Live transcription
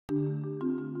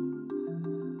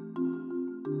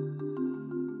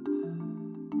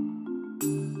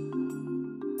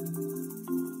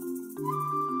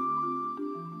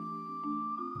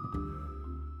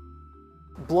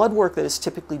blood work that is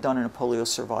typically done in a polio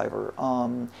survivor,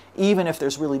 even if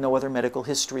there's really no other medical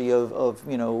history of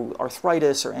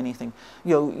arthritis or anything,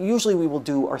 usually we will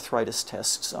do arthritis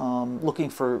tests, looking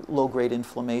for low-grade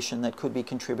inflammation that could be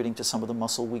contributing to some of the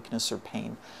muscle weakness or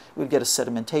pain. We'd get a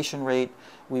sedimentation rate,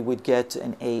 we would get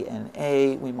an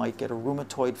ANA, we might get a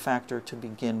rheumatoid factor to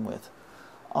begin with.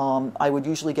 I would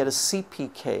usually get a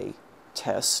CPK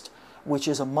test, which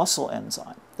is a muscle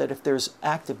enzyme, that if there's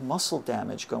active muscle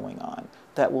damage going on,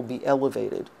 that will be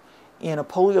elevated. In a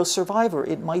polio survivor,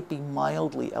 it might be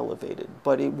mildly elevated,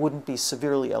 but it wouldn't be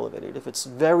severely elevated. If it's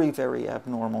very, very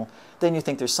abnormal, then you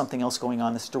think there's something else going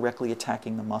on that's directly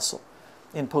attacking the muscle.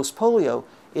 In post-polio,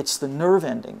 it's the nerve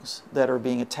endings that are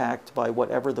being attacked by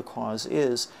whatever the cause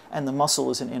is, and the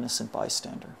muscle is an innocent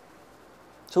bystander.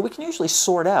 So we can usually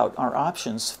sort out our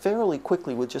options fairly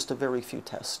quickly with just a very few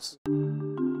tests.